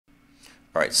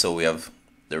All right, so we have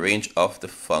the range of the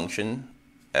function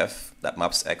f that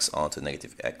maps x onto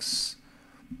negative x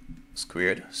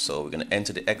squared. So we're going to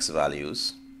enter the x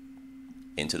values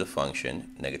into the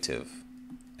function negative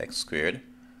x squared,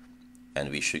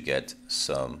 and we should get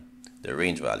the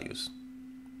range values.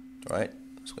 All right,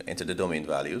 so we enter the domain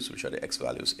values, which are the x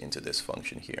values, into this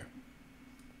function here.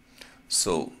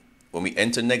 So when we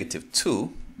enter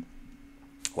 -2,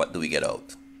 what do we get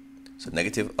out? So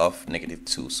negative of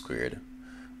 -2 squared,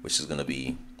 which is going to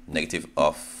be negative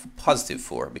of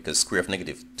 +4, because square of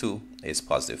 -2 is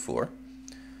 +4.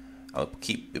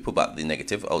 We put back the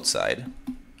negative outside.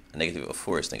 A negative of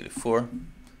 4 is -4,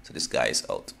 so this guy is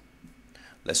out.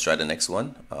 Let's try the next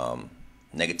one.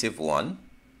 -1.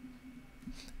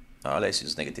 Let's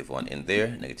use -1 in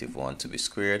there. -1 to be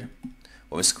squared.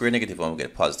 When we square -1, we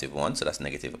get a +1, so that's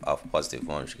negative of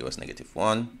 +1, which will give us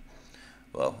 -1.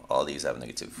 Well, all these have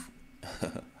 -1.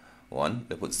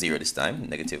 We put 0 this time.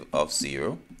 Negative of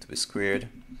 0 to be squared.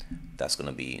 That's going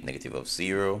to be negative of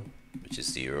 0, which is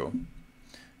 0.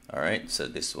 Alright, so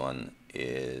this one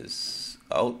is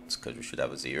out because we should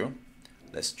have a 0.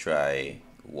 Let's try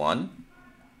 1.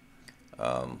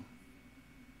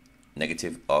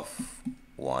 Negative of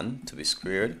 1 to be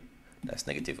squared. That's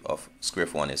negative of square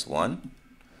of 1 is 1.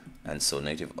 And so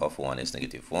negative of 1 is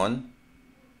 -1.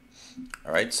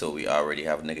 Alright, so we already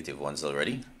have negative ones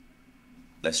already.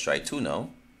 Let's try 2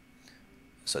 now.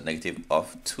 So negative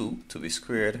of 2 to be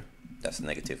squared. That's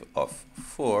negative of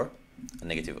 4. And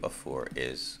negative of 4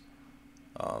 is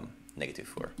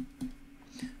 -4.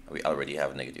 We already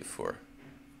have -4.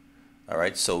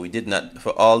 Alright, so we did not,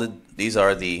 for all these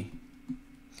are the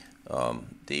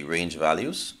range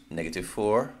values,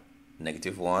 -4,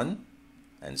 -1,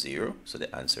 and 0. So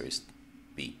the answer is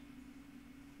B.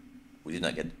 We did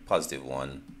not get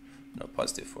 +1 nor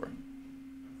 +4.